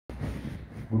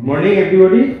Good morning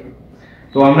everybody.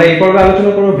 তো আমরা এই পর্বে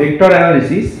আলোচনা করব ভেক্টর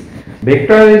অ্যানালিসিস।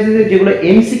 ভেক্টর অ্যানালিসিসে যেগুলো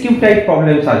MCQ টাইপ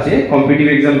প্রবলেমস আছে, কম্পিটিটিভ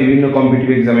এক্সাম বিভিন্ন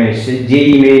কম্পিটিটিভ এক্সামে এসেছে,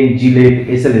 JEE মেইন, JELET,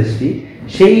 SLST,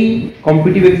 সেই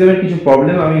কম্পিটিটিভ এক্সামের কিছু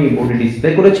প্রবলেম আমি বোর্ডে ডিসপ্লে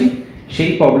করেছি। সেই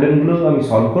প্রবলেমগুলো আমি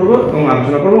সলভ করব এবং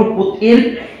আলোচনা করব। এর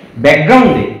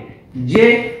ব্যাকগ্রাউন্ডে যে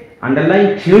আন্ডারলাইন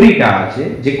থিওরিটা আছে,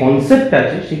 যে কনসেপ্ট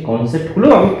আছে, সেই কনসেপ্টগুলো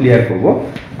আমি ক্লিয়ার করব।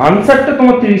 আনসারটা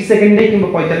তোমার 30 সেকেন্ডে কিংবা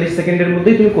 45 সেকেন্ডের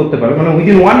মধ্যেই তুমি করতে পারবে, মানে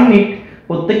উইদিন 1 মিনিট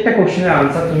প্রত্যেকটা কোশ্চেনের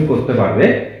আনসার তুমি করতে পারবে।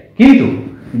 কিন্তু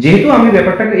যেহেতু আমি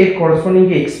ব্যাপারটাকে এর করসপন্ডিং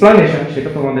যে এক্সপ্লানেশন সেটা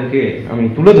তোমাদেরকে আমি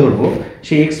তুলে ধরবো,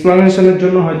 সেই এক্সপ্লানেশনের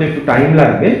জন্য হয়তো একটু টাইম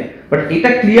লাগবে, বাট এটা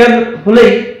ক্লিয়ার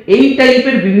হলেই এই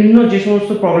টাইপের বিভিন্ন যে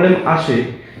সমস্ত প্রবলেম আসে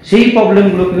সেই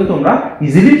প্রবলেমগুলো কিন্তু তোমরা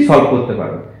ইজিলি সলভ করতে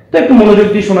পারবে। তো একটু মনোযোগ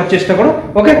দিয়ে শোনার চেষ্টা করো।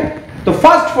 ওকে, তো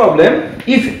first problem,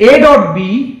 if a dot b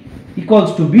equals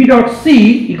to b dot c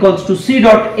equals to c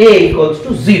dot a equals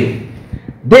to 0,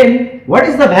 then what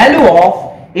is the value of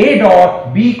a dot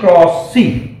b cross c?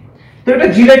 So এটা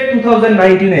JELET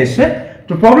 2019 এসে।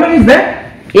 তো problem is that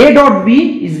a dot b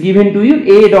is given to you,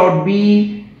 a dot b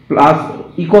plus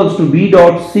equals to b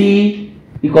dot c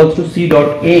equals to c dot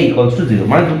a equals to 0,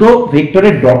 মানে দুটো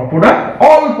ভেক্টরের dot product,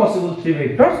 all possible three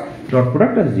vectors dot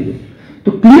product আর 0। তো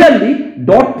clearly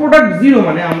dot product 0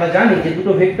 মানে আমরা জানি যে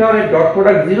দুটো ভেক্টরের ডট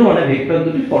প্রোডাক্ট 0 মানে ভেক্টর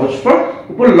দুটি পরস্পর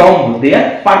উপর লম্ব, দে আর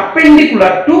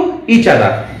পারপেন্ডিকুলার টু ইচ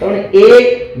আদার। তার মানে a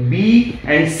b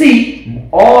and c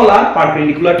all are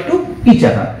perpendicular to each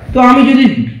other। তো আমি যদি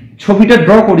ছবিটা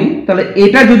ড্র করি, তাহলে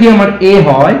এটা যদি আমার a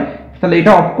হয়, তাহলে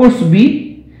এটা অফকোর্স b,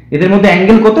 এদের মধ্যে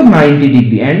অ্যাঙ্গেল কত 90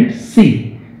 ডিগ্রি, এন্ড c,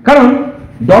 কারণ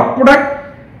ডট প্রোডাক্ট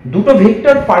দুটো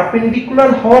ভেক্টর পারপেন্ডিকুলার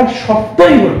হওয়ার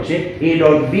শর্তই হচ্ছে a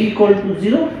dot b equal to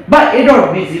 0 বা a dot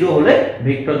b 0 হলে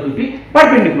ভেক্টর দুটি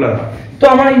পারপেন্ডিকুলার হয়। তো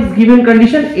আমার is given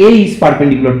condition a is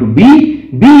perpendicular to b,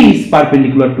 b is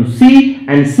perpendicular to c,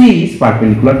 and c is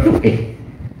perpendicular to a.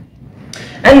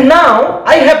 And now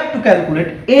I have to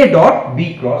calculate a dot b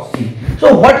cross c. So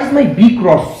what is my b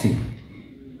cross c?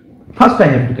 First I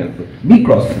have to calculate b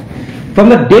cross c. From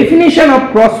the definition of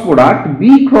cross product b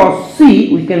cross c,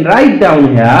 we can write down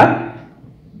here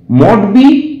mod b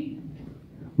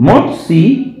mod c.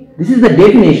 This is the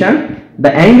definition,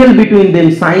 the angle between them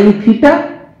sin theta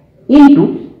into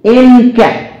n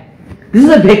cap. This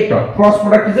is a vector, cross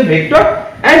product is a vector,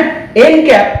 and n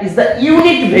cap is the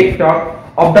unit vector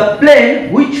of the plane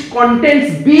which contains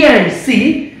b and c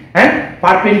and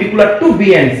perpendicular to b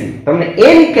and c. তার মানে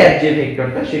n cap যে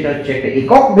ভেক্টরটা সেটা হচ্ছে একটা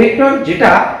একক vector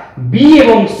যেটা b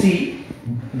এবং c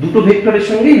দুটো ভেক্টরের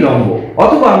সঙ্গেই লম্ব,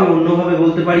 অথবা আমি অন্যভাবে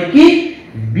বলতে পারি কি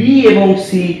b এবং c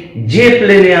যে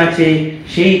প্লেনে আছে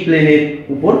সেই প্লেনের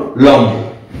উপর লম্ব।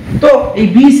 তো এই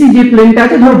bc যে প্লেনটা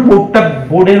আছে, ধর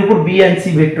বোর্ডের উপর b and c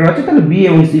ভেক্টর আছে, তাহলে b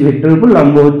এবং c ভেক্টরের উপর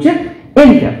লম্ব হচ্ছে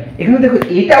n cap। এখানে দেখো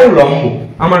এটাও লম্ব,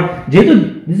 আমার যেহেতু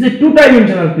this is a two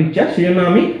dimensional picture সেজন্য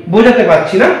আমি বোঝাতে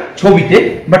পারছি না ছবিতে,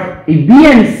 বাট এই b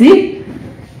and c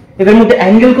এদের মধ্যে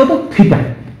অ্যাঙ্গেল কত theta,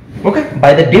 okay,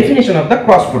 by the definition of the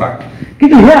cross product.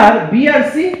 কিন্তু here b R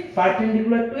c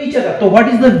perpendicular to each other, তো what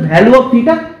is the value of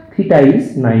theta? Theta is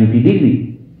 90 degree,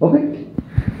 okay.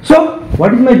 So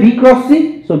what is my b cross c?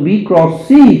 So b cross c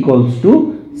equals to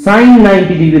sin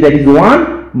 90 degree, that is 1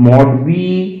 mod b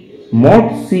mod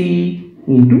c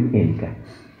into n cap.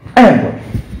 I have got it,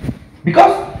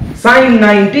 because sin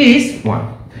 90 is 1.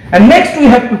 And next we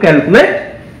have to calculate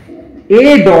a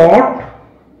dot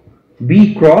b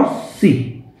cross c.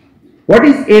 What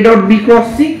is a dot b cross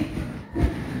c?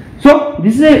 So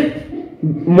this is a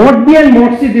mod b and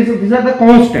mod c, these are the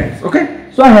constants, okay.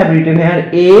 So I have written here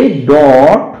a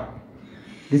dot,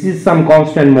 this is some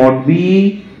constant mod b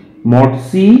mod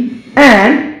c,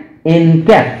 and n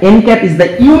cap. N cap is the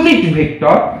unit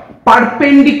vector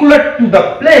perpendicular to the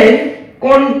plane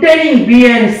containing b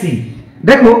and c.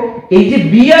 দেখো এই যে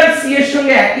b আর c এর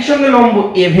সঙ্গে একই সঙ্গে লম্ব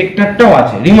a ভেক্টরটাও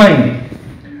আছে, reminding.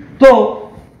 তো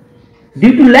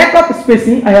due to lack of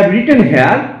spacing I have written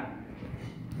here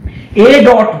a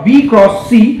dot b cross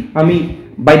c, আমি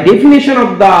by definition of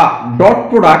the dot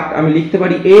product আমি লিখতে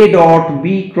পারি a dot b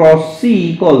cross c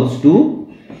equals to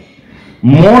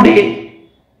mod a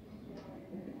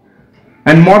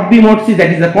and mod b mod c, that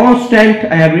is the constant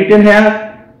I have written here,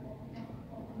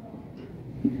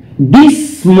 this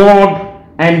mod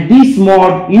and this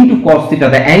mod into cos theta,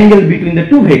 the angle between the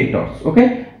two vectors, okay,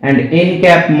 and n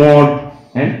cap mod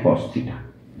and cos theta,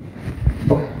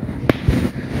 okay.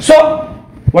 So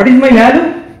what is my value?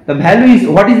 The value is,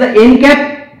 what is the n cap?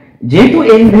 যেহেতু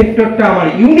n ভেক্টরটা আমার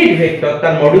unit vector,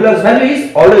 তার modulus value is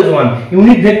always 1।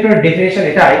 Unit vector definition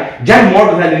এটাই, যার mod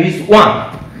value is 1।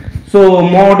 So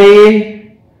mod a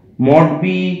mod b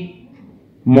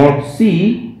mod c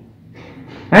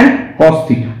and cos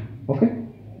theta. Okay,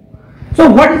 so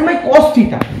what is my cos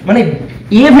theta? মানে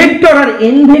a vector R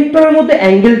n ভেক্টরের মধ্যে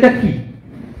অ্যাঙ্গেলটা কি,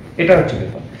 এটা হচ্ছে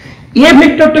ব্যাপার। a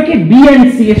ভেক্টরটা কি b and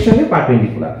c এর সঙ্গে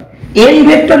perpendicular, n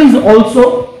vector is also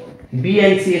b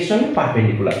and c এর সঙ্গে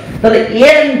পারপেন্ডিকুলার, তাহলে a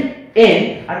and n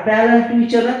are parallel to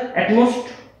each other at most.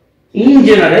 In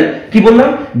general কি বললাম,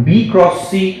 b cross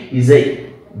c is a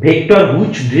vector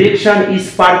whose direction is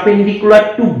perpendicular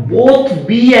to both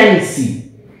b and c.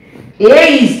 A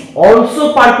is also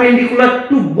perpendicular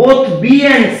to both b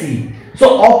and c, so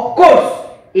of course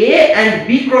a and b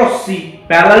cross c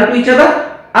parallel to each other,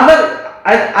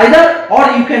 either or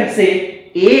you can say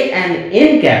a and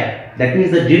n cap, that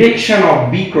means the direction of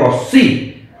b cross c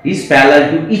is parallel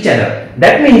to each other,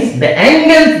 that means the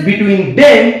angle between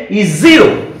them is 0.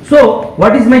 So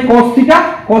what is my cos theta?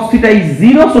 Cos theta is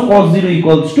 0, so cos 0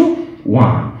 equals to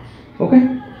 1. Okay,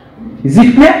 is it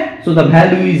clear? So the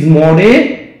value is mod a,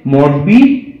 mod b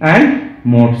and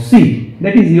mod c.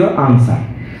 That is your answer.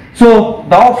 So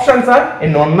the options are a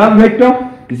non-null vector,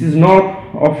 this is not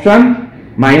option,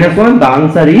 -1, the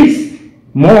answer is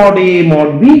mod a, mod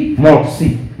b, mod c.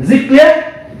 Is it clear?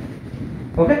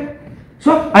 Okay,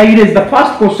 so I erase the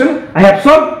first question. I have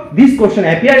solved this question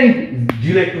appear in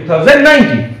JELET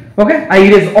 2019. Okay, I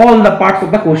erase all the parts of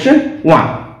the question 1.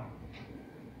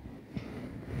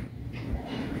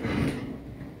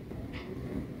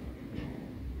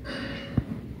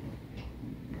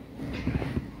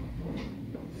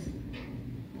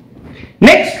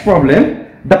 Next problem,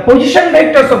 the position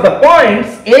vectors of the points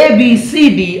a, b, c,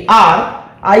 d are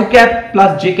I cap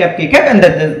plus j cap k cap, and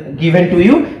that is given to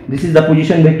you. This is the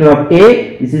position vector of a,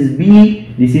 this is b,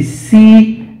 this is c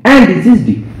and this is d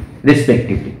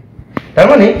respectively. তার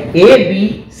মানে a, b,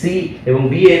 c এবং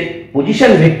d এর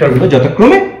position ভেক্টরগুলো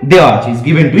যথাক্রমে দেওয়া আছে, is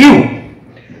given to you.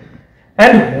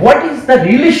 And what is the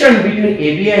relation between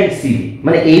ab and cd?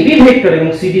 মানে ab vector এবং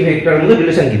cd ভেক্টরের মধ্যে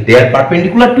রিলেশন কি? They are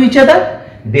perpendicular to each other,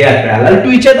 they are parallel to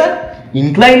each other,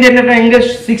 inclined at an angle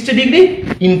 60 degree,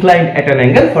 inclined at an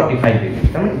angle 45 degree.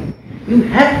 তার মানে you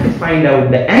have to find out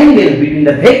the angle between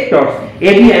the vectors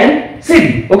ab and cd.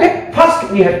 Okay, first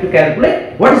we have to calculate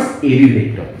what is ab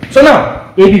vector. So now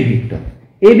ab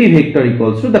vector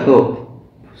equals to the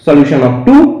solution of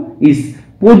 2 is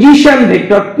position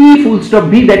vector p full stop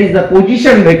b, that is the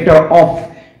position vector of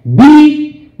b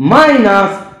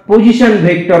minus position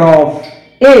vector of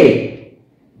a,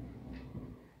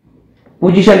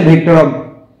 position vector of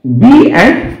b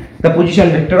and the position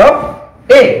vector of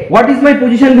a. What is my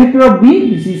position vector of b?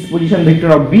 This is position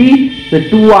vector of b, so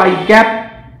 2i cap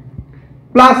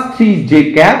plus 3j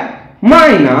cap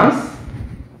minus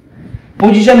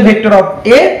position vector of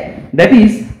a, that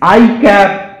is I cap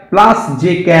plus j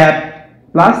cap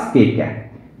plus k cap.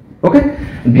 Okay,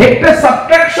 vector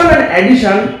subtraction and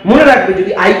addition মনে রাখবে,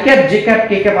 যদি I cap j cap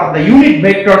k cap are the unit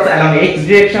vectors along x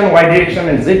direction, y direction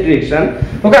and z direction.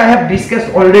 Okay, I have discussed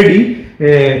already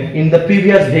in the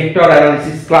previous vector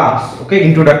analysis class, okay,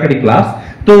 introductory class.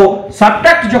 তো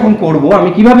subtract যখন করব আমি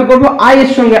কিভাবে করব, I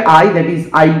এর সঙ্গে I, that is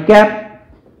I cap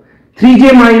 3j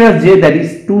minus j, that is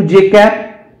 2j cap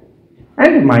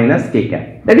and minus k cap,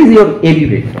 that is your ab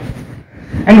vector.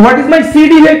 And what is my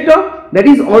cd vector? That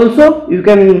is also, you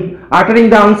can uttering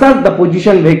the answer, the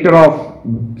position vector of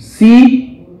c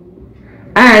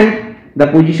and the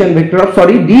position vector of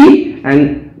d and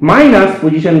minus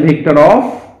position vector of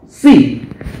c.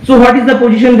 So what is the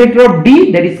position vector of d?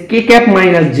 That is k cap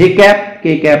minus j cap, k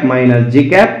cap minus j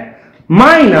cap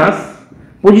minus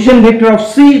position vector of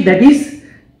c, that is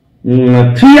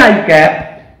 3i cap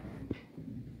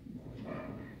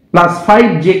plus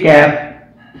 5j cap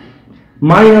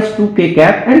minus 2k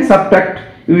cap, and subtract,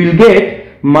 you will get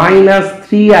minus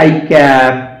 3i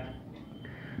cap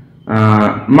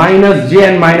minus j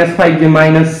and minus 5j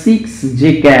minus 6j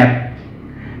cap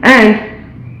and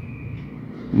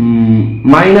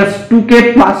minus 2k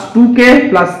plus 2k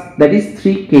plus, that is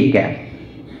 3k cap,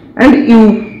 and you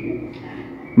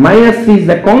minus 3 is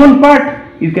the common part,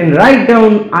 you can write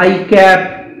down I cap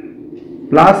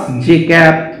plus j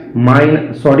cap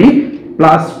minus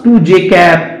plus 2j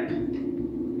cap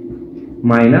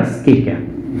minus k cap.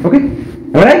 Okay,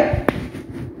 all right.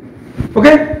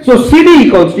 Okay, so cd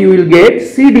equals to, you will get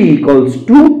cd equals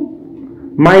to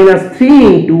minus 3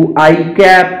 into I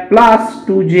cap plus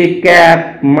 2j cap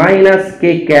minus k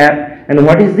cap, and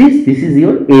what is this? This is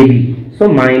your ab, so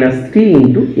minus 3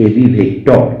 into ab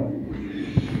vector.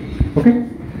 Okay,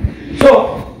 so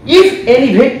if any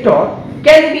vector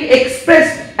can be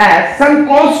expressed as some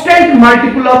constant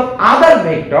multiple of other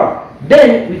vector, then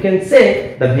we can say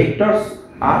the vectors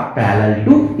are parallel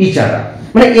to each other.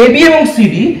 মানে ab এবং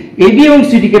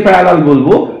cd কে parallel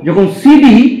বলবো যখন cd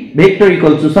vector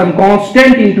equals to some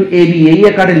constant into AB এই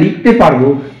আকারে লিখতে পারবো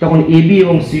তখন AB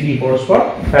এবং সিডি পরস্পর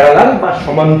প্যারালাল বা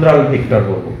সমান্তরাল ভেক্টর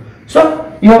বলবো। So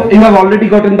you have already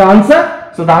gotten the answer.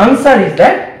 So the answer is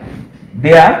that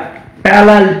they are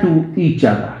parallel to each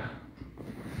other.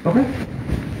 Okay,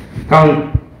 কারণ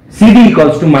CD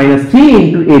equals to minus 3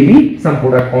 into AB some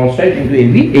product constant into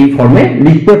AB এই ফর্মে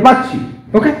লিখতে পাচ্ছি।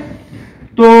 ওকে,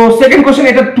 তো second question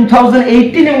এটা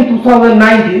 2018 এবং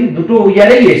 2019 দুটো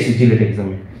ইয়ারেই এসেছে জিলেট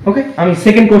এক্সামে। ওকে, আমি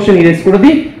সেকেন্ড কোশ্চেন ইরেজ করে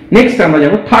দিই। নেক্সট আমরা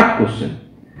যাব third question.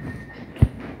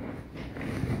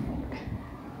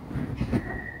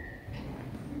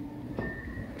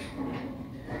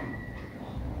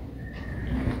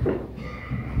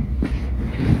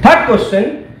 Third question,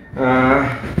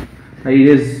 I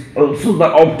erase also the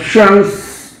options.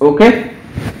 Okay,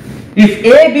 if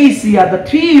A, B, C are the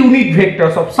three unit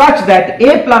vectors of such that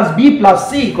A plus B plus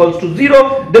C equals to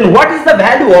 0, then what is the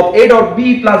value of A dot B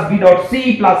plus B dot C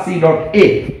plus C dot A?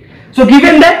 So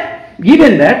given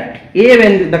that A,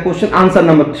 when the question answer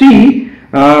number 3,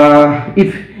 if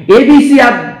A, B, C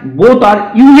are both are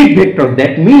unit vectors,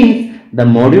 that means the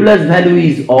modulus value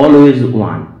is always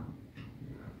 1.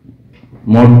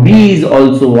 Mod B is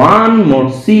also 1, mod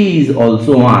C is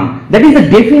also 1. That is the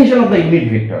definition of the unit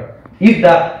vector. If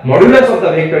the modulus of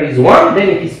the vector is 1, then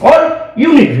it is called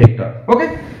unit vector. Okay,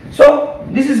 so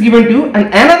this is given to you, and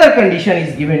another condition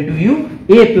is given to you: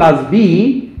 A plus B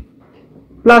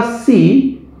plus C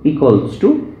equals to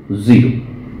 0.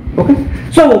 Okay,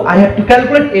 so I have to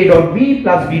calculate A dot B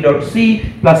plus B dot C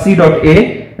plus C dot A,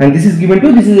 and this is given to,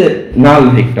 this is a null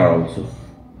vector also.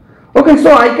 Okay, so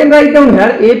I can write down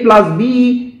here A plus B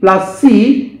plus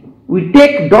C, we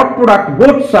take dot product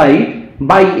both sides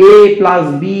by A plus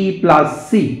B plus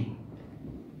C,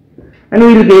 and we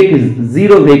will get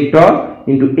 0 vector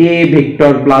into A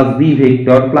vector plus B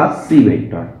vector plus C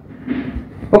vector.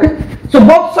 Okay, so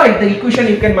both sides the equation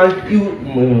you can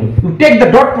you take the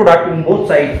dot product in both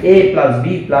sides A plus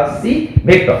B plus C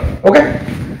vector. Okay,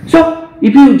 so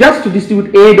if you just distribute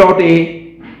A dot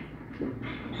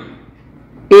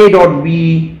A dot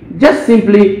B, just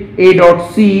simply A dot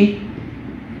C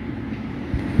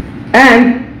and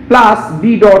plus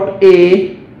B dot A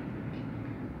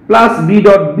plus B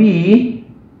dot B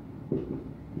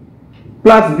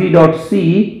plus B dot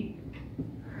C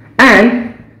and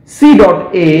C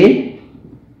dot A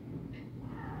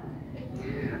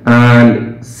and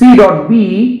C dot B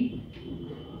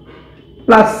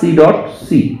plus C dot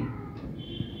C.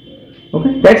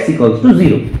 Okay, that's equals to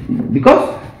 0 because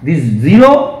this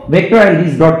 0 vector and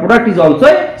this dot product is also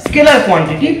a scalar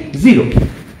quantity 0.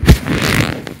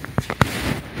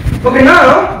 Okay,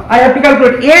 now I have to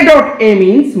calculate A dot A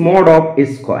means mod of A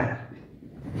square.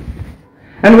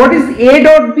 And what is A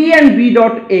dot B and B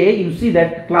dot A? You see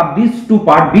that club these two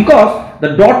parts because the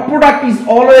dot product is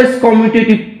always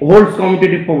commutative, holds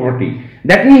commutative property.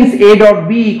 That means A dot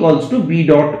B equals to B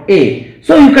dot A.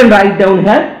 So you can write down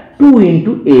here 2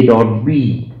 into A dot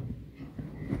B.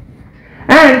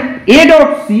 And A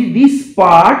dot C, this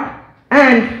part,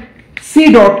 and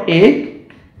C dot A,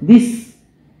 this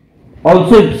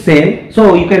also same.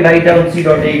 So you can write down C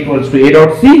dot A equals to A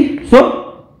dot C. So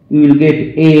you will get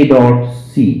A dot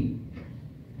C.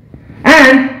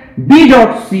 And B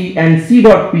dot C and C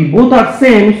dot P both are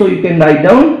same. So you can write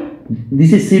down,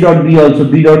 this is C dot B also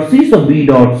B dot C. So B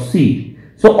dot C.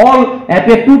 So all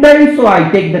appear 2 times. So I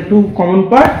take the 2 common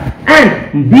part,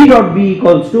 and B dot B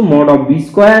equals to mod of B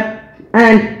square.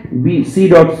 And C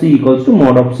dot C equals to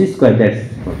mod of C square. That's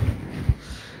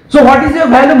so what is your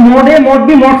value? Mod A, mod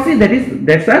B, mod C,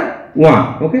 that's a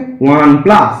 1. Okay, 1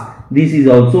 plus this is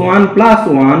also 1 plus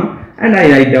 1, and I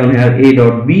write down here A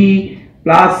dot B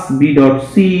plus B dot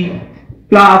C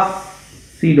plus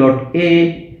C dot A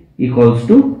equals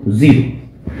to 0,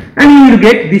 and you will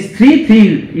get this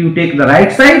 3 you take the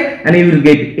right side and you will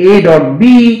get A dot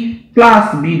B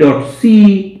plus B dot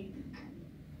C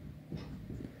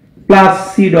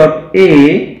plus C dot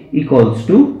A equals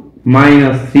to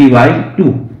minus 3 by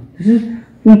 2. This is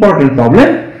important problem.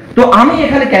 তো আমি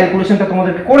এখানে ক্যালকুলেশনটা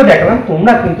তোমাদেরকে করে দেখালাম,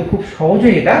 তোমরা কিন্তু খুব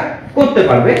সহজেই এটা করতে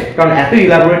পারবে, কারণ এত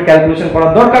ইলাবোরেট ক্যালকুলেশন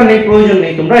করার দরকার নেই, প্রয়োজন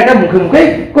নেই, তোমরা এটা মুখে মুখে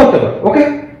করতে পারবে। ওকে,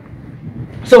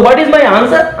 so what is my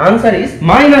answer? Answer is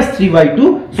minus 3 by 2.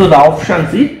 So the option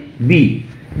is B.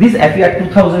 This appeared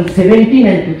 2017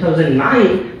 and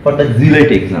 2009 for the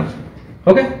JELET exam.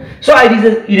 Okay, so I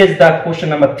erase the question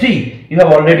number 3. You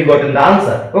have already gotten the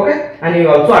answer. Okay, and you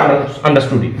also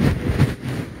understood it.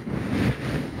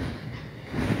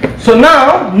 So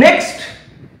now next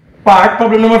part,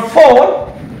 problem number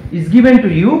 4 is given to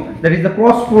you, that is the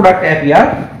cross product appear.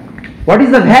 What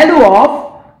is the value of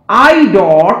I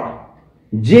dot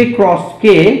j cross k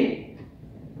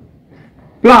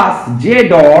plus j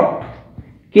dot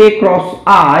k cross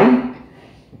I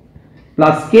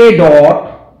plus k dot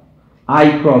I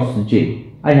cross j.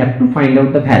 I have to find out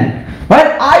the value. While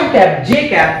I cap, j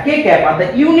cap, k cap are the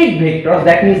unit vectors,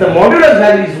 that means the modulus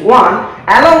value is 1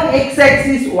 along x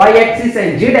axis, y axis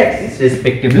and z axis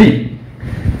respectively.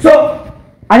 So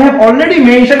I have already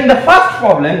mentioned in the first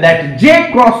problem that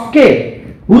j cross k,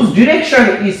 whose direction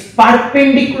is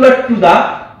perpendicular to the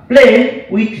plane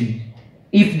with,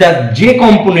 if the j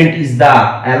component is the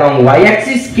along y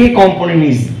axis, k component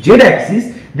is z axis,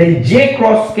 then j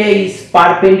cross k is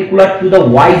perpendicular to the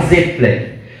yz plane.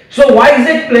 So yz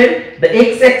plane, the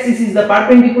x axis is the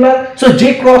perpendicular, so j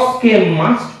cross k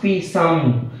must be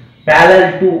some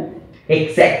parallel to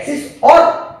x axis or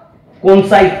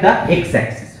coincide the x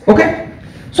axis. Okay,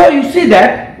 so you see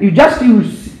that you just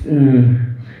use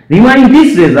remind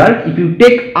this result. If you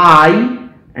take I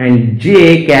and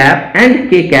j cap and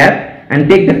k cap and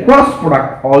take the cross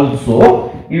product also,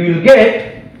 you will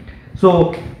get,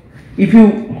 so if you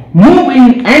move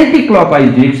in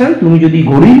anti-clockwise direction, তুমি যদি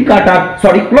ঘড়ির কাঁটার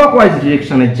clockwise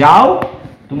direction এ যাও,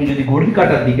 তুমি যদি ঘড়ির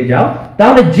কাঁটার দিকে যাও,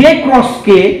 তাহলে j cross k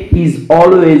is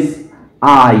always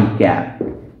I cap,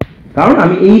 কারণ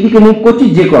আমি এই দিকে মুভ করছি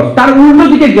j cross, তার উল্টো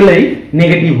দিকে গেলেই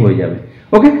নেগেটিভ হয়ে যাবে।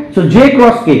 ওকে, so j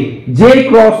cross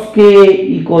k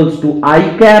equals to I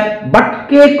cap, but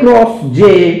k cross j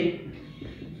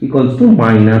equals to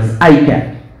minus I cap,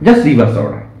 just reverse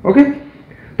order. ওকে,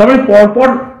 তারপরে পরপর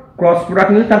ক্রস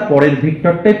প্রোডাক্ট নিলে তার পরের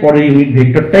ভেক্টরটাই, পরের ইউনিট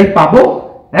ভেক্টরটাই পাবো।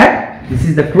 হ্যাঁ, this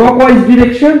is the clockwise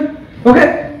direction. ওকে,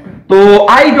 তো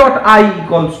I dot I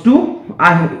equals to,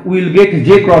 I will get j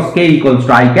cross k equals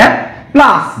to I cap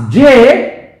plus j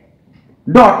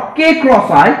dot k cross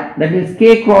I, that means k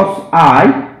cross I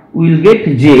will get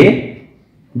j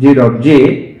dot j,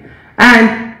 and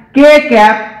k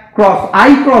cap cross I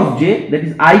cross j, that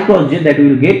is I cross j, that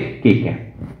will get k cap,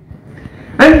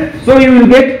 and so you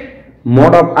will get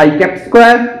mod of I cap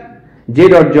square, j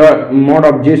dot mod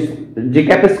of j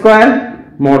cap square,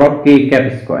 mod of k cap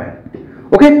square.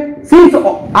 Okay, since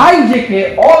I, j, k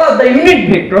all are the unit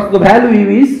vectors, the value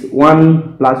is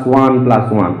 1 plus 1 plus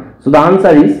 1, so the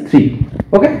answer is 3.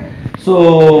 Okay, so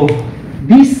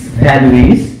this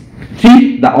value is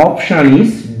 3, the option is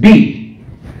D.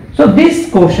 So these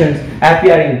questions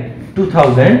appear in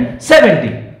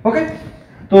 2017. Okay,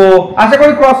 তো আশা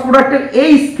করি cross প্রোডাক্টের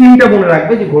এই স্কিমটা মনে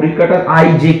রাখবে যে ঘড়ির কাঁটার I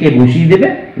j কে বসিয়ে দেবে,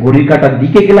 ঘড়ির কাঁটার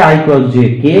দিকে গেলে I cross j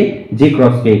k, j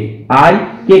cross k I,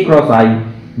 k cross I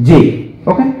j.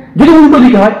 ওকে, যদি উল্টো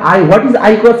দিকে হয় I, what is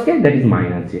I cross k, that is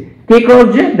minus j, k cross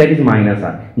j, that is minus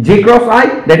I, j cross I,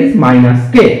 that is minus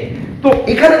k. তো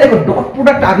এখানে দেখো dot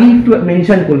product আগেই একটু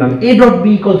mention করলাম, a dot b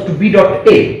equals to b dot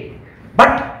a,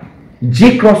 but j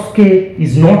cross k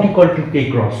is not equal to k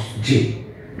cross j,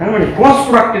 তার মানে cross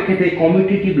প্রোডাক্টের ক্ষেত্রে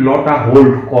কমিউটেটিভ লটা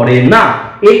হোল্ড করে না।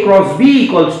 a cross b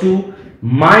equals to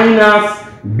minus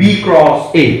b cross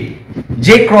a, j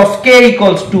cross k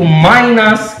equals to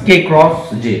minus k cross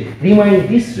j. Remind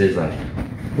this result.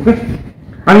 Okay,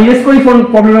 and let's go for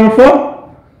problem number 4.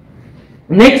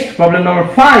 Next, problem number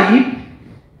 5.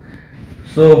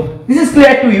 So this is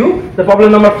clear to you. The problem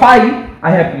number 5,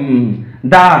 I have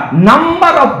the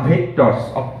number of vectors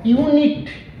of unit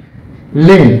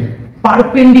length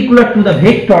perpendicular to the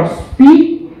vectors p,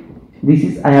 this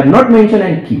is I have not mentioned,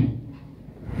 and q.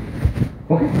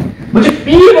 Okay, বলছে p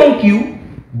এবং q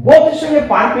both এর সঙ্গে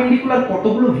perpendicular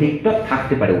কতগুলো vector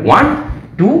থাকতে পারে, 1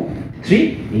 2 3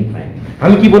 infinite.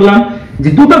 আমি কি বললাম যে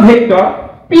দুটো vector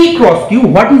p cross q,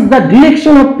 what is the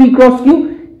direction of p cross q?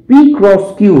 p cross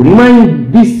q, remind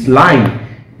this line,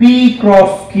 p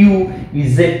cross q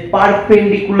is a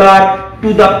perpendicular to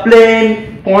the plane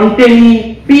containing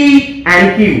p and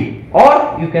q, or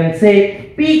you can say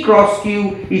p cross q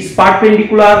is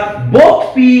perpendicular both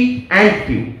p and q.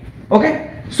 Okay,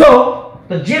 so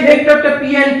the j ভেক্টরটা p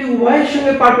and q উভয়ের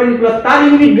সঙ্গে perpendicular, তার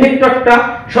unit ভেক্টরটা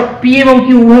সব p এবং q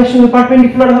উভয়ের সঙ্গে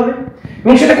perpendicular হবে,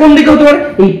 এবং সেটা কোন দিকে হতে পারে?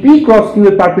 এই p cross q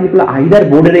এর পারপেন্ডিকুলার আইদার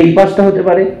বোর্ডের এই পাশটা হতে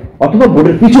পারে অথবা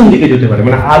বোর্ডের পিছন দিকে যেতে পারে।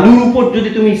 মানে আলুর উপর যদি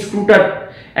তুমি স্ক্রুটা,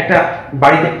 একটা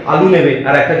বাড়িতে আলু নেবে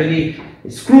আর একটা যদি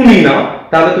স্ক্রু নিয়ে নাও,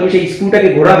 তাহলে তুমি সেই স্ক্রুটাকে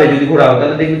ঘোরাবে, যদি ঘোরাও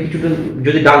তাহলে দেখবে কিছুটা,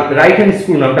 যদি রাইট হ্যান্ড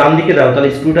স্ক্রু নাও ডান দিকে দাও তাহলে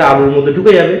স্ক্রুটা আলুর মধ্যে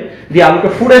ঢুকে যাবে, দিয়ে আলুটা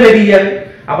ফুড়ে বেরিয়ে যাবে।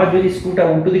 আবার যদি স্ক্রুটা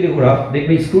উল্টো দিকে ঘোরাও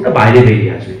দেখবে স্ক্রুটা বাইরে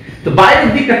বেরিয়ে আসবে। তো বাইরের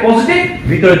দিকটা পজিটিভ,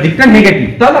 ভিতরের দিকটা নেগেটিভ,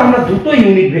 তাহলে আমরা দুটো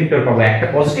ইউনিট ভেক্টর পাবো, একটা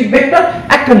পজিটিভ ভেক্টর,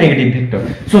 একটা negative vector.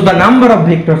 So the number of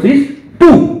vectors is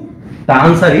 2, the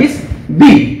answer is B,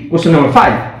 question number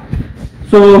 5.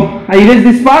 So I erase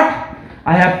this part.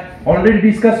 I have already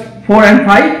discussed 4 and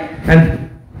 5, and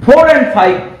 4 and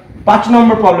 5 5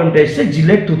 number problem test is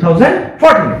JELET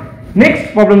 2014. Next,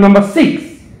 problem number 6.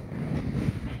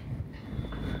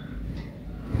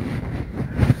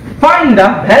 find the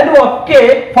value of k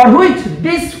for which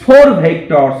these four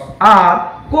vectors are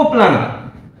coplanar.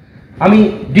 আমি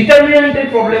ডিটারমিনেন্টের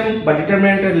problem বা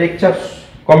ডিটারমিনেন্টের lecture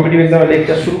competitive এক্সামের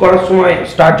lecture শুরু করার সময়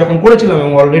start যখন করেছিলাম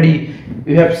এবং already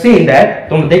you have seen that,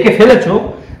 তোমরা দেখে ফেলেছো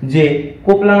যে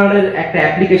কোপ্লানারের একটা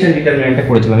অ্যাপ্লিকেশন ডিটারমিনেন্টটা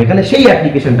করেছিলাম। এখানে সেই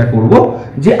অ্যাপ্লিকেশনটা করব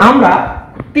যে আমরা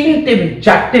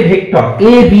চারটে vector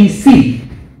a b c,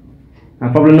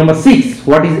 problem number 6,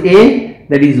 what is a,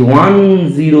 that is 1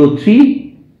 0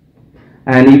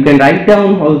 3, and you can write down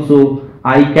also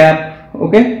I cap,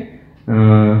 okay,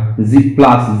 z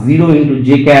plus 0 into j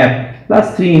cap plus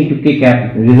 3 into k cap,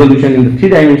 resolution in the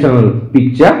three-dimensional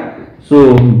picture. So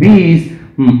b is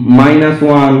minus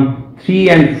 1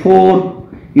 3 and 4,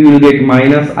 you will get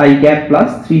minus I cap plus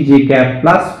 3 j cap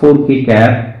plus 4 k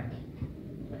cap.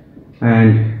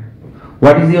 And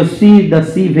what is your c? The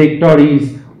c vector is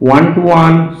 1 to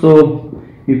 1, so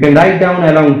you can write down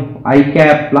along I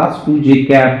cap plus 2 j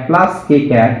cap plus k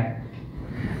cap,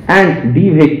 and d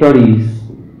vector is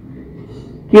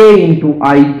k into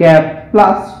I cap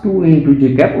plus 2 into j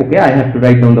cap. Okay, I have to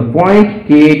write down the point,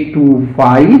 k to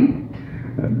 5,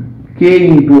 k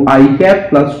into I cap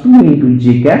plus 2 into j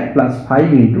cap plus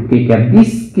 5 into k cap.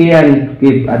 This k and k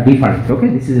are different. Okay,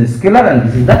 this is a scalar and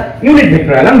this is the unit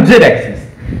vector along z axis.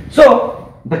 So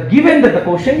the given that the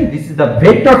question, this is the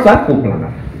vectors are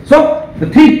coplanar. So the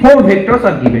 4 vectors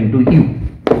are given to you.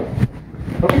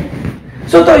 Okay,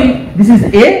 so this is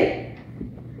a,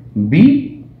 b,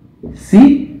 c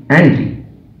and d.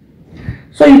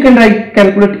 So you can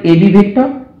calculate ab vector,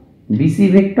 bc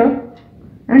vector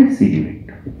and cd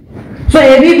vector. So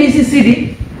ab, bc, cd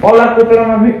all are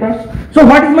coplanar vectors. So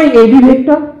what is my ab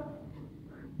vector?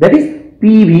 That is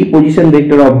pv, position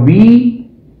vector of b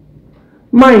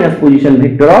minus position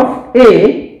vector of a.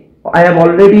 I have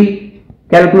already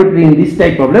calculated in this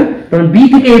type problem. So b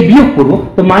থেকে a বিয়োগ করব,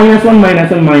 তো -1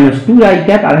 minus 2 I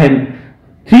cap, R have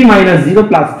 3 minus 0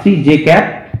 plus 3 j cap,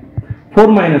 4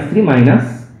 minus 3 minus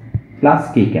plus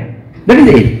k cap. That is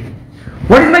a.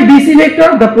 What is my bc vector?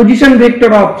 The position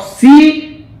vector of c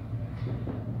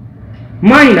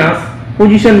minus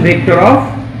position vector of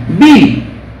b.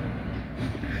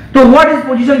 So what is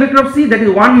position vector of c? That is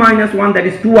 1 minus 1, that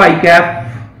is 2 I cap,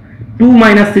 2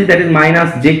 minus 3, that is minus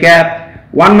j cap,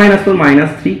 1 minus 4 minus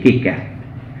 3 k cap.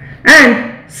 And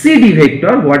cd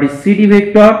vector, what is cd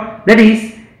vector? That is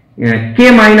k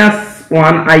minus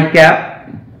 1 I cap,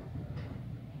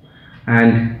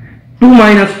 and 2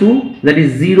 minus 2, that is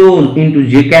 0 into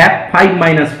j cap, 5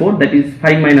 minus 4, that is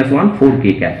 5 minus 1, 4 k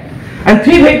cap. And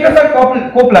 3 vectors are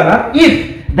coplanar if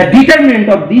the determinant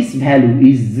of this value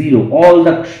is 0, all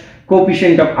the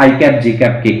coefficient of I cap, j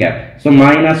cap, k cap. So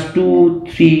minus 2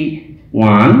 3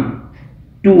 1,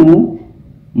 2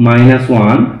 minus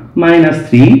 1 minus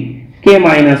 3, k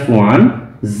minus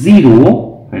 1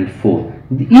 0 and 4.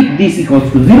 If this equals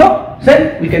to 0, then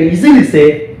we can easily say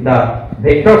the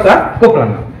vectors are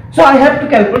coplanar. So I have to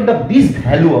calculate this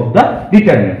value of the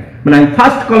determinant. মানে আমি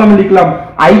first কলামে লিখলাম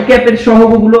I cap এর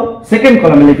সহগগুলো, second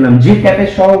কলামে লিখলাম j cap এর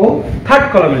সহগ, third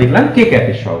কলামে লিখলাম k cap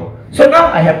এর সহগ. So now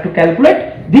I have to calculate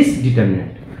this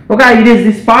determinant. Okay, I erase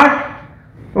this part.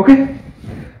 Okay,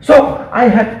 so I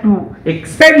have to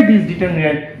expand this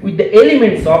determinant with the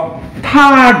elements of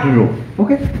third row.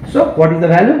 Okay, so what is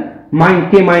the value?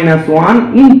 K minus 1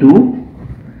 into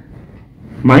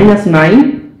minus 9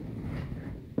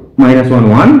 minus 1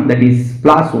 1, that is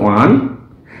plus 1,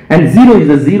 and 0 is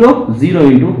a 0, 0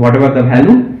 into whatever the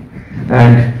value,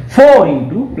 and 4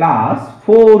 into plus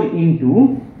 4 into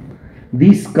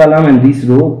this column and this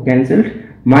row cancelled,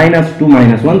 minus 2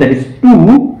 minus 1, that is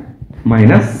 2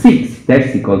 minus 6, that's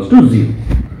equals to 0.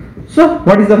 So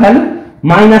what is the value?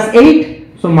 Minus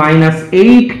 8, so minus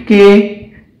 8k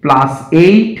plus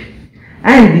 8,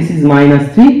 and this is minus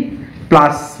 3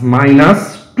 plus minus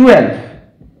 12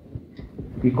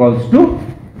 equals to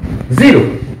 0.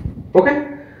 Okay,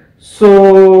 so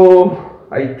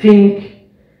I think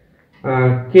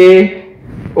k,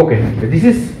 okay, this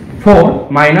is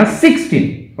 4 minus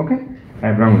 16. Okay, I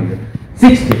have rounded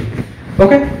 16.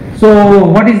 Okay, so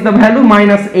what is the value?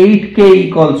 Minus 8k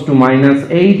equals to minus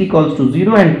 8 equals to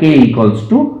 0, and k equals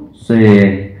to say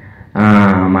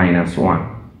minus 1.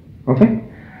 Okay,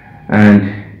 and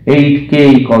 8k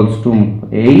equals to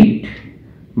 8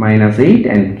 minus 8,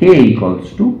 and k equals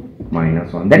to minus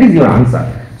 1. That is your answer.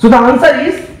 So the answer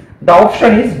is, the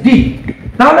option is D.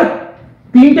 Now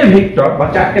তিনটে vector বা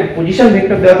চারটে position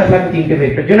vector দেওয়া থাকলে আমি তিনটে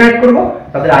vector generate করব,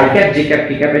 তাদের I cap, j cap,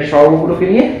 k cap এর সহগগুলোকে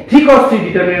নিয়ে 3 cos 3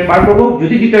 ডিটারমিনেন্ট বার করব।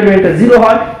 যদি ডিটারমিনেন্টটা 0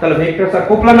 হয় তাহলে ভেক্টরস আর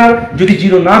কোপ্লানার, যদি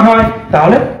 0 না হয়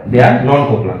তাহলে দে আর নন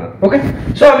কোপ্লানার। ওকে,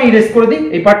 সো আমি ইরেজ করে দিই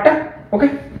এই পার্টটা। ওকে,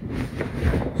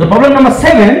 so problem number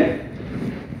 7,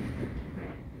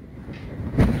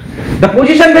 the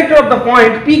position vector of the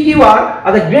point PQR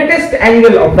are the greatest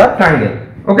angle of the triangle.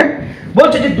 Okay,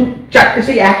 বলছে যে চারটে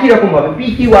সেই একই রকম ভাবে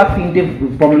PQR তিনটে,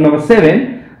 প্রবলেম নাম্বার 7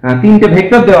 তিনটে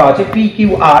ভেক্টর দেওয়া আছে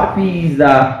PQR. P is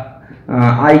the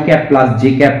I cap plus J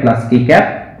cap plus K cap,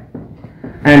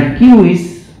 and Q is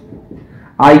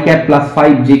I cap plus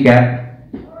 5 J cap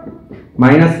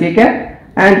minus K cap,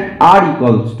 and R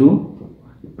equals to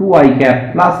 2 I cap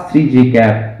plus 3 J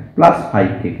cap plus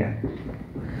 5 K cap.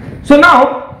 So now,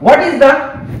 what is the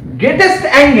greatest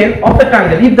angle of the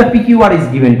triangle? If the PQR is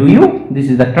given to you, this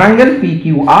is the triangle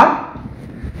PQR.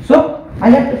 So I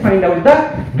have to find out the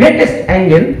greatest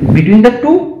angle between the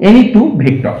any two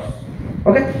vectors.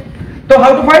 Okay. So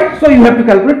how to find? So you have to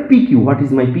calculate PQ. What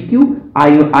is my PQ?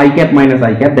 I cap minus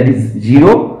I cap, that is 0.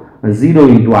 0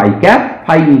 into I cap,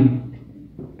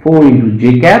 4 into J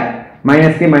cap,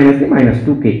 minus K minus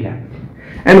 2 K cap.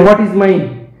 And what is my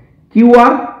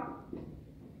QR?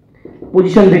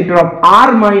 Position vector of R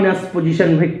minus position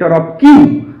vector of Q.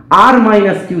 R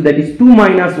minus Q, that is 2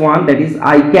 minus 1, that is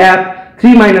I cap,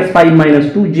 3 minus 5 minus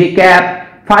 2 J cap,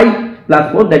 5 plus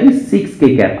 4, that is 6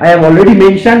 K cap. I have already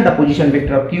mentioned the position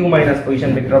vector of Q minus position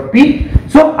vector of P.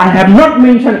 So I have not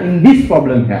mentioned in this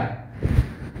problem here.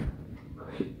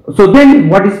 So then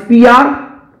what is PR?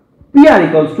 PR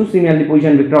equals to similarly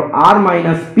position vector of R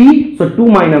minus P. So 2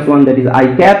 minus 1, that is I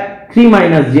cap, 3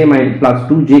 minus J minus plus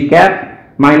 2 J cap,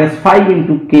 minus 5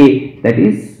 into K, that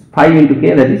is 5 into K,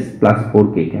 that is plus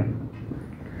 4 K cap.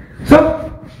 So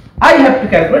I have to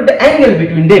calculate the angle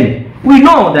between them. We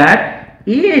know that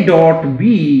A dot B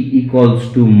equals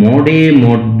to mod A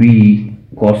mod B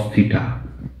cos theta.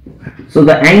 So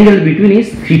the angle between is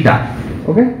theta.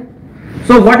 Okay.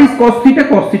 So what is cos theta?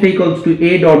 Cos theta equals to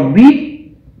A dot B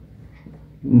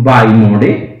by mod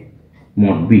A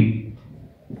mod B.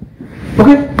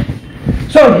 Okay.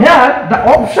 So here the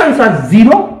options are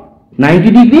 0,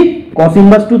 90 degree, cos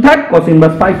inverse 2/3, cos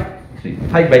inverse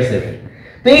 5/7.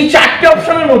 তো এই চারটি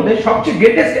অপশনের মধ্যে সবচেয়ে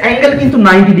greatest angle কিন্তু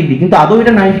 90 degree, কিন্তু আদৌ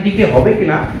এটা 90 ডিগ্রি হবে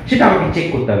কিনা সেটা আমাকে চেক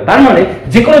করতে হবে। তার মানে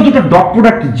যে কোনো দুটো ডট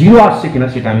প্রোডাক্ট 0 আসছে কিনা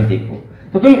সেটা আমি দেখব।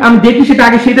 তো আমি দেখি সেটা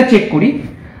আগে সেটা চেক করি।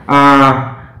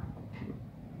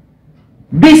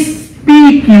 This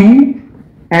PQ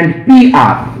and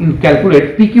PR, you calculate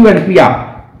PQ and PR.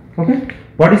 Okay,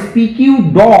 what is PQ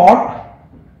dot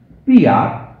PR?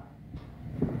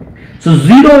 So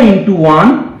 0 into 1,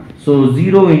 so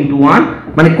 0 into 1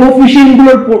 মানে কোএফিশিয়েন্ট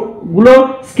গুলো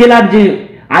স্কেলার যে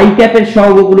I cap এর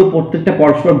সহগগুলো প্রত্যেকটা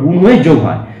পরস্পর গুণ হয়ে যোগ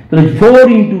হয়। তাহলে 4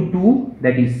 into 2,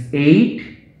 that is 8,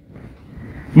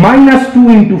 minus 2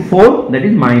 into 4, that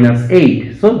is minus 8.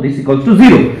 So this equals to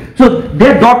 0. So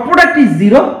their dot product is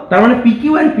 0. তার মানে PQ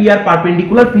and PR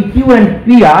perpendicular. PQ and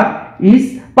PR is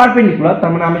perpendicular. তার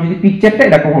মানে আমি যদি পিকচারটা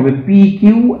এরকম হবে PQ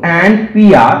and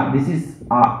PR, this is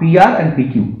PR and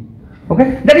PQ. Okay,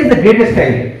 that is the greatest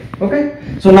angle. Okay,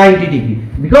 so 90 degree,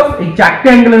 because এই চারটি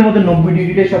অ্যাঙ্গেলের মধ্যে 90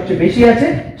 ডিগ্রিটা সবচেয়ে বেশি আছে।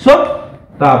 So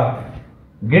the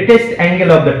greatest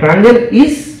angle of the triangle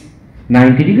is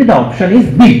 90 degree. The option is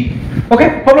B. Okay,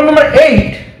 problem number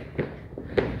 8.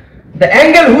 The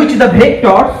angle which the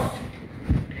vectors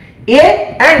A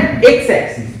and X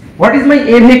axis. What is my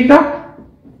A vector?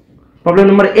 Problem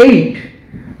number 8.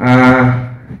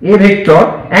 A vector,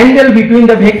 angle between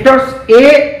the vectors A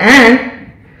and,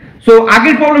 so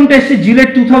আগের প্রবলেমটা এসেছে JELET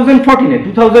 2014 এ,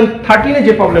 2013 এ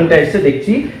যে প্রবলেমটা এসেছে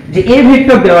দেখছি যে A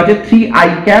vector দেওয়া আছে 3 I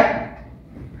cap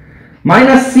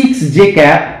minus 6 J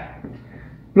cap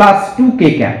plus 2 K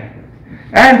cap,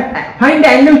 and find the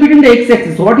angle between the X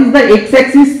axis. What is the X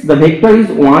axis? The vector is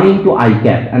 1 into I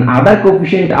cap and other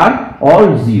coefficients are all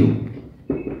 0.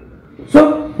 So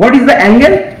what is the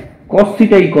angle? Cos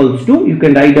theta equals to, you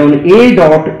can write down A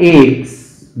dot X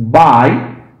by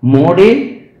mod A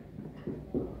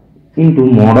into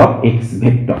mod of X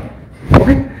vector.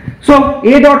 Okay, so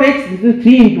A dot X is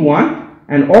 3 into 1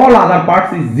 and all other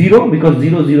parts is 0 because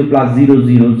 0 0 plus 0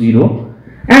 0 0.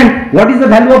 And what is the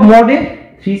value of mod A?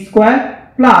 3 square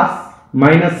plus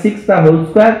minus 6 the whole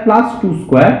square plus 2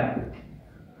 square.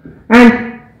 And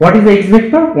what is the X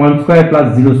vector? 1 square plus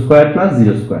 0 square plus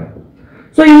 0 square.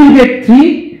 So you will get 3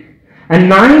 and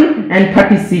 9 and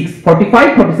 36,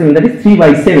 45, 47, that is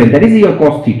 3/7, that is your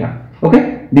cos theta. Okay,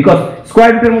 because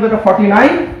square root এর মধ্যে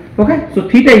 49. Okay, so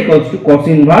theta equals to cos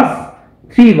inverse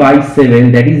 3/7,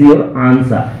 that is your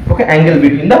answer. Okay, angle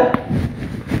between the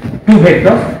two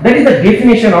vectors, that is the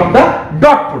definition of the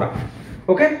dot product.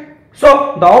 Okay, so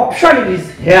the option is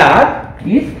here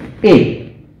is A,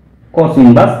 cos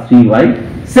inverse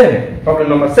 3/7. Problem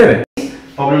number 7.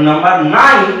 Problem number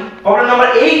 9. Problem number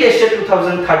 8 এসেছে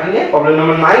 2013 এ, problem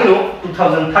number 9 ও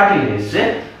 2013 এ এসেছে।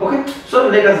 Okay, so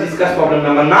let us discuss problem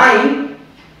number 9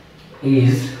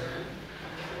 is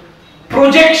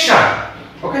projection.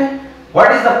 Okay, what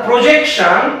is the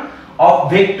projection of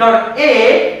vector A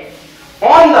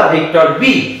on the vector B?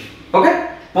 Okay,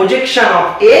 projection of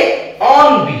A on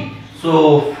B. So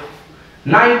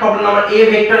 9 problem number, A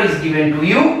vector is given to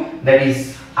you, that is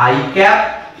I cap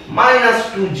minus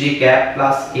 2j cap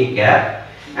plus k cap,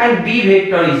 and B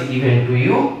vector is given to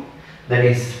you, that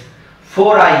is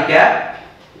 4i cap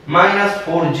minus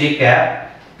 4j cap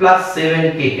plus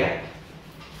 7k cap.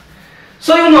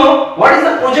 So you know what is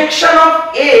the projection of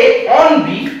A on B?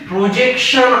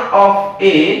 Projection of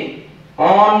A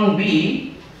on B,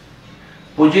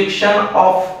 projection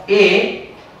of A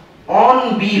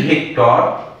on B vector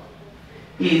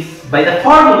is, by the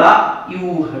formula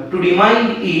you have to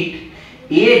remind it,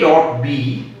 A dot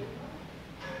B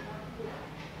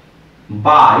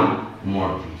by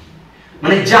mod B,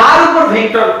 মানে যার উপর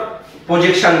vector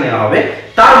projection নেওয়া হবে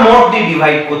তার mod দিয়ে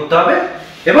divide করতে হবে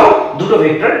এবং দুটো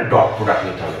ভেক্টরের ডট প্রোডাক্ট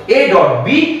নিতে হবে, A dot B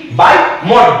by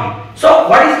mod B. So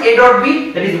what is A dot B?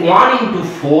 That is 1 into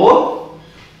 4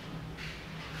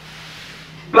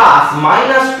 plus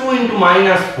minus 2 into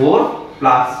minus 4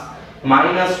 plus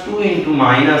minus 2 into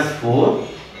minus 4,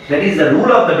 that is the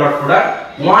rule of the dot product,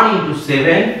 1 into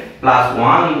 7 plus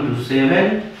 1 into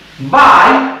 7 by,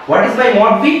 what is by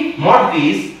mod B? Mod B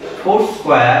is 4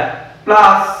 square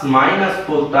plus minus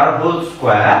 4 whole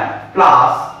square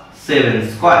plus 7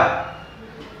 square.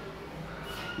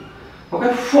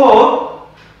 Okay, 4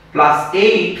 plus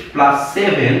 8 plus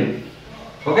 7,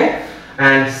 okay,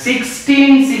 and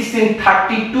 16, 16,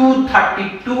 32,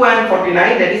 32 and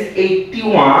 49, that is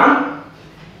 81.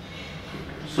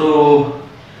 So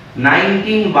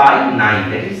 19 by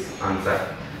 9, that is answer.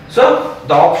 So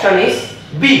the option is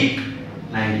B,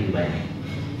 19 by 9.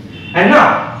 And now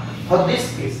for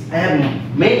this case I have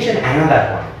mentioned another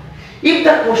point. If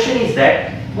the question is that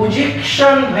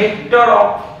projection vector of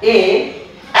A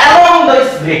along this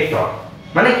vector,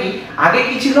 মানে কি আগে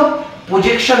কি ছিল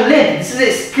projection length, this is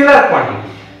a scalar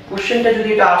quantity. কোশ্চেনটা যদি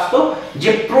এটা আসতো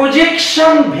যে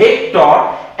projection vector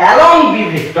along B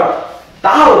vector,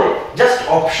 তাহলে জাস্ট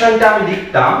অপশনটা আমি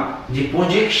লিখতাম যে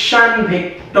projection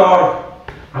vector,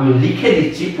 আমি লিখে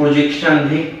দিচ্ছি projection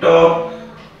vector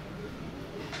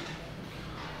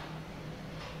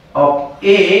of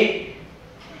A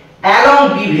along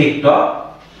B vector,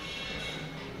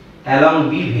 along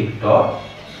B vector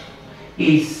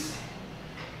is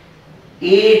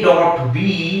A dot B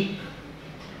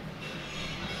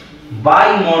by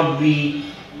mod B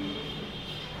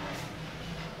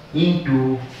into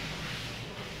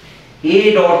A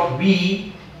dot B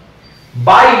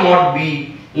by mod B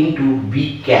into B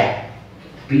cap,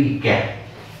 B cap.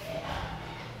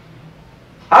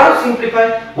 How to simplify?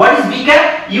 What is B cap?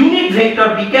 Unit vector.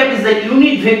 B cap is the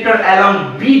unit vector along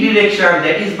B direction,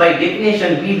 that is by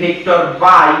definition B vector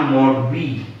by mod B.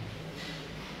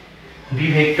 B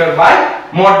vector by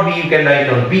mod B, you can write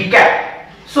on B cap.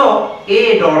 So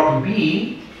A dot B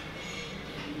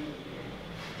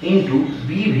into B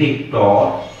vector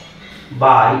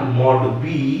by mod B,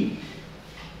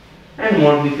 and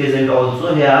mod B present also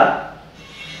here,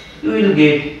 you will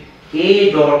get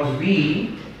A dot B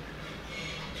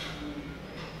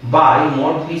by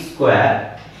mod B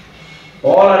square,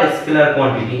 all are scalar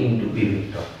quantity into B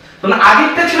vector. তো না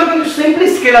আগেরটা ছিল কিন্তু simply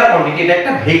scalar quantity, এটা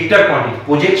একটা vector quantity,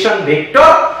 projection vector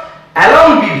along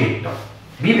B vector,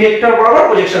 B vector বরাবর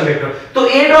projection vector. তো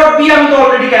a dot b আমি তো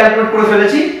অলরেডি ক্যালকুলেট করে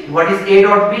ফেলেছি, what is a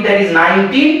dot b, that is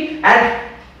 19 and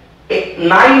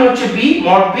 9 হচ্ছে b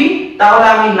মড b, তাহলে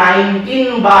আমি 19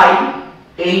 by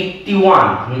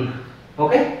 81,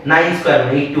 okay 9 square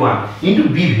 81 into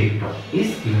b vector is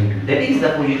given to, that is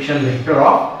the projection vector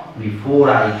of b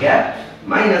 4i cap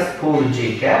minus 4j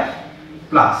cap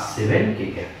plus 7k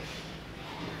cap.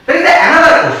 There is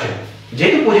another question,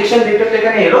 যেহেতু projection ভেক্টরটা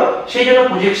এখানে এলো সেই জন্য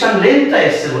projection লেন্থটা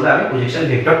এসেছে বলে আমি প্রজেকশন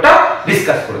ভেক্টরটা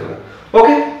ডিসকাস করে দেব।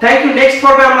 ওকে, thank you. Next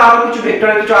পর্বে আমরা আরো কিছু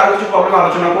ভেক্টরের আরো কিছু প্রবলেম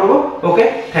আলোচনা করব। ওকে,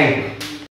 থ্যাংক ইউ।